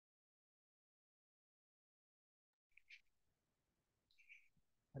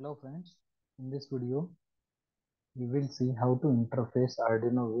Hello friends, in this video we will see how to interface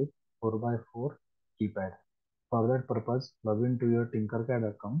Arduino with 4x4 keypad. For that purpose, log into your Tinkercad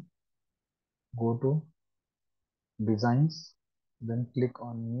account, go to Designs, then click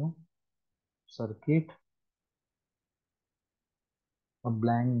on New Circuit. A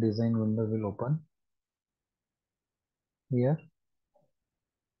blank design window will open. Here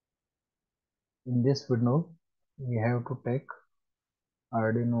in this window we have to take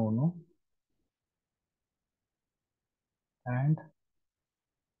Arduino Uno and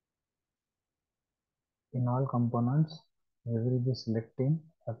in all components we will be selecting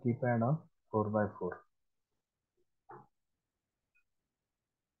a keypad of 4x4.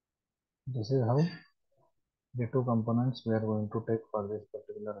 This is how the two components we are going to take for this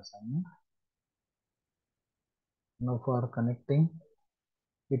particular assignment. Now for connecting,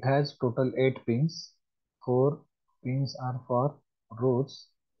 it has total 8 pins. 4 pins are for rows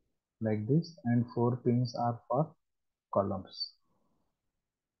like this and 4 pins are for columns.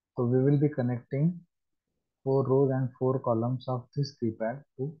 So we will be connecting 4 rows and 4 columns of this keypad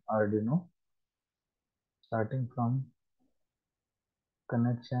to Arduino. Starting from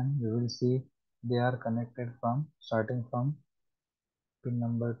connection, we will see they are connected from starting from pin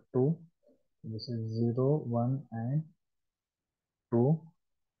number 2. This is 0, 1 and 2.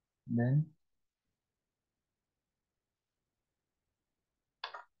 Then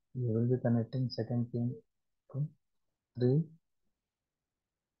we will be connecting second pin to 3,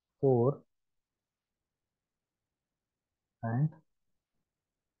 4 and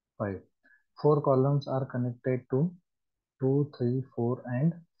 5. 4 columns are connected to 2, 3, 4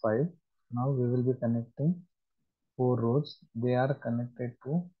 and 5. Now we will be connecting 4 rows. They are connected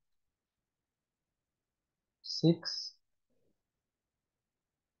to 6,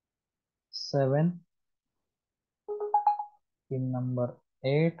 7, pin number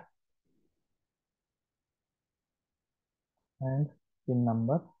 8 and pin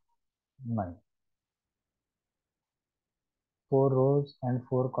number 9. 4 rows and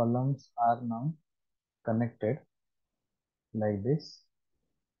 4 columns are now connected like this.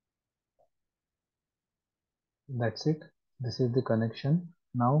 That's it. This is the connection.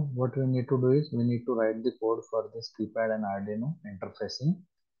 Now what we need to do is we need to write the code for this keypad and Arduino interfacing.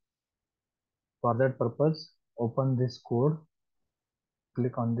 For that purpose, open this code,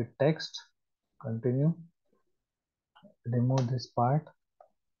 click on the text, continue, remove this part.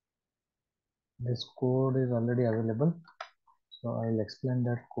 This code is already available, so I will explain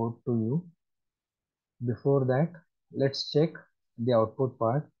that code to you. Before that, let's check the output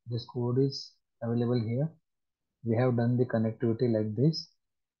part. This code is available here. We have done the connectivity like this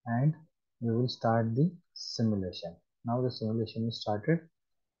and we will start the simulation. Now the simulation is started.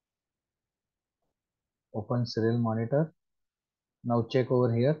 Open serial monitor. Now check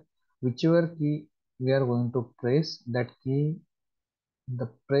over here, whichever key we are going to press, that key, the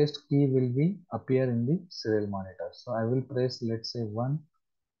pressed key will be appear in the serial monitor. So I will press, let's say 1.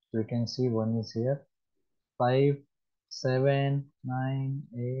 So you can see 1 is here. 5, 7, 9,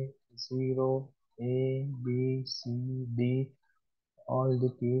 8, 0, A, B, C, D, all the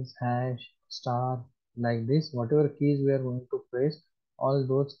keys, hash, star, like this. Whatever keys we are going to press, all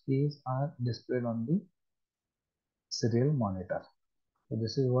those keys are displayed on the serial monitor. So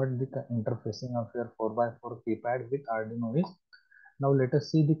this is what the interfacing of your 4x4 keypad with Arduino is. Now let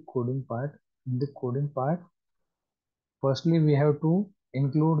us see the coding part. In the coding part, firstly we have to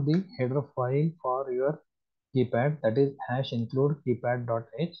include the header file for your keypad, that is hash include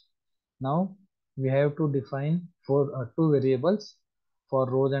keypad.h. Now we have to define two variables for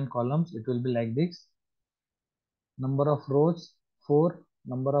rows and columns. It will be like this: number of rows 4,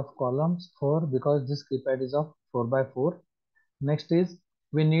 number of columns 4, because this keypad is of 4x4. Next is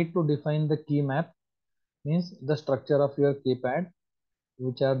we need to define the key map, means the structure of your keypad,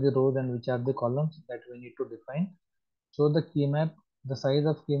 which are the rows and which are the columns, that we need to define. So the key map, the size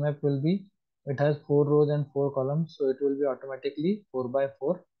of key map will be, it has 4 rows and 4 columns, so it will be automatically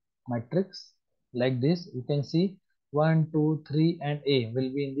 4x4 matrix like this. You can see 1, 2, 3 and A will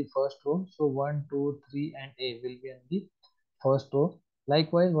be in the first row. So 1, 2, 3 and A will be in the first row.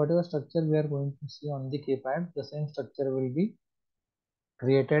 Likewise, whatever structure we are going to see on the keypad, the same structure will be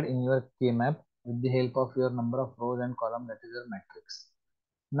created in your key map with the help of your number of rows and columns, that is your matrix.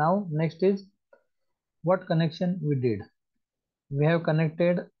 Now next is what connection we did. We have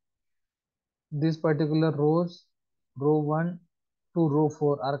connected these particular rows, row 1 to row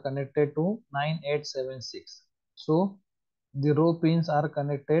 4 are connected to 9876. So the row pins are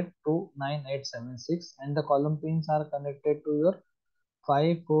connected to 9876 and the column pins are connected to your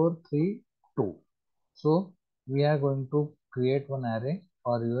 5432. So we are going to create one array.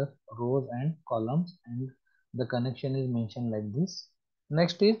 for your rows and columns, and the connection is mentioned like this.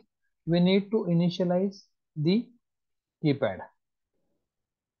 Next is we need to initialize the keypad,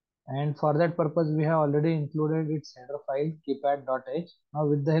 and for that purpose we have already included its header file keypad.h. Now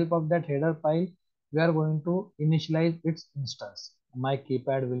with the help of that header file we are going to initialize its instance. My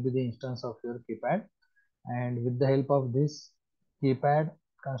keypad will be the instance of your keypad, and with the help of this keypad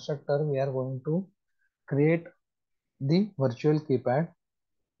constructor we are going to create the virtual keypad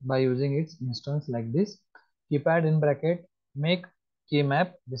by using its instance like this. Keypad in bracket make key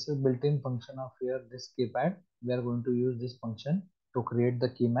map. This is built-in function of here this keypad. We are going to use this function to create the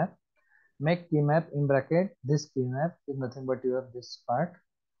key map. Make key map in bracket. This key map is nothing but your this part.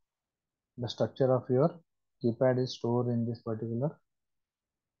 The structure of your keypad is stored in this particular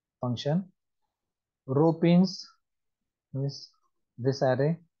function. Row pins means this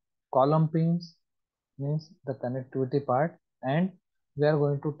array. Column pins means the connectivity part, and we are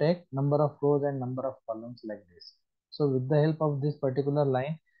going to take number of rows and number of columns like this. So with the help of this particular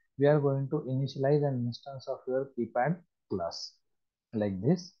line we are going to initialize an instance of your keypad class like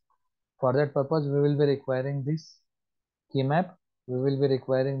this. For that purpose we will be requiring this key map, we will be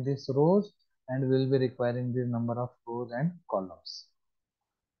requiring these rows, and we will be requiring the number of rows and columns.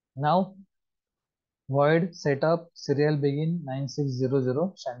 Now void setup serial begin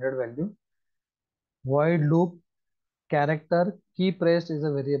 9600 standard value. Void loop character key pressed is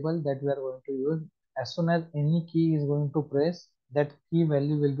a variable that we are going to use. As soon as any key is going to press, that key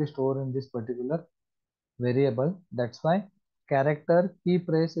value will be stored in this particular variable. That's why character key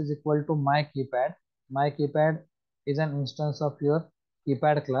press is equal to my keypad. My keypad is an instance of your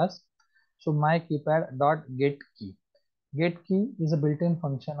keypad class. So my keypad dot get key. Get key is a built-in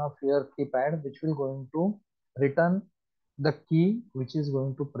function of your keypad which will going to return the key which is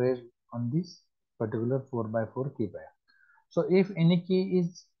going to press on this particular 4x4 keypad. So if any key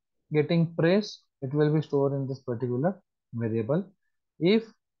is getting pressed, it will be stored in this particular variable. If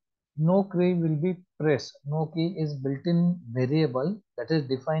no key will be pressed, no key is built-in variable that is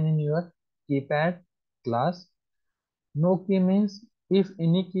defined in your keypad class. No key means if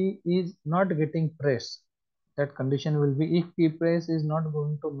any key is not getting pressed, that condition will be if key press is not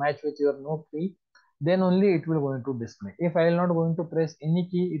going to match with your no key, then only it will going to display. If I will not going to press any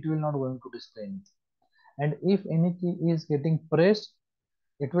key, it will not going to display anything. And if any key is getting pressed,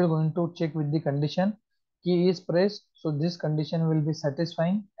 it will going to check with the condition key is pressed, so this condition will be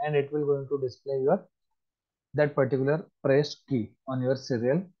satisfying and it will going to display your that particular pressed key on your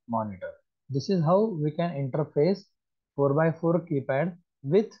serial monitor. This is how we can interface 4x4 keypad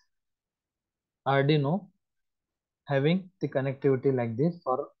with Arduino, having the connectivity like this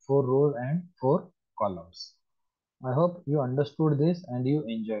for 4 rows and 4 columns. I hope you understood this and you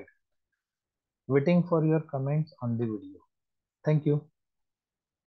enjoyed. Waiting for your comments on the video. Thank you.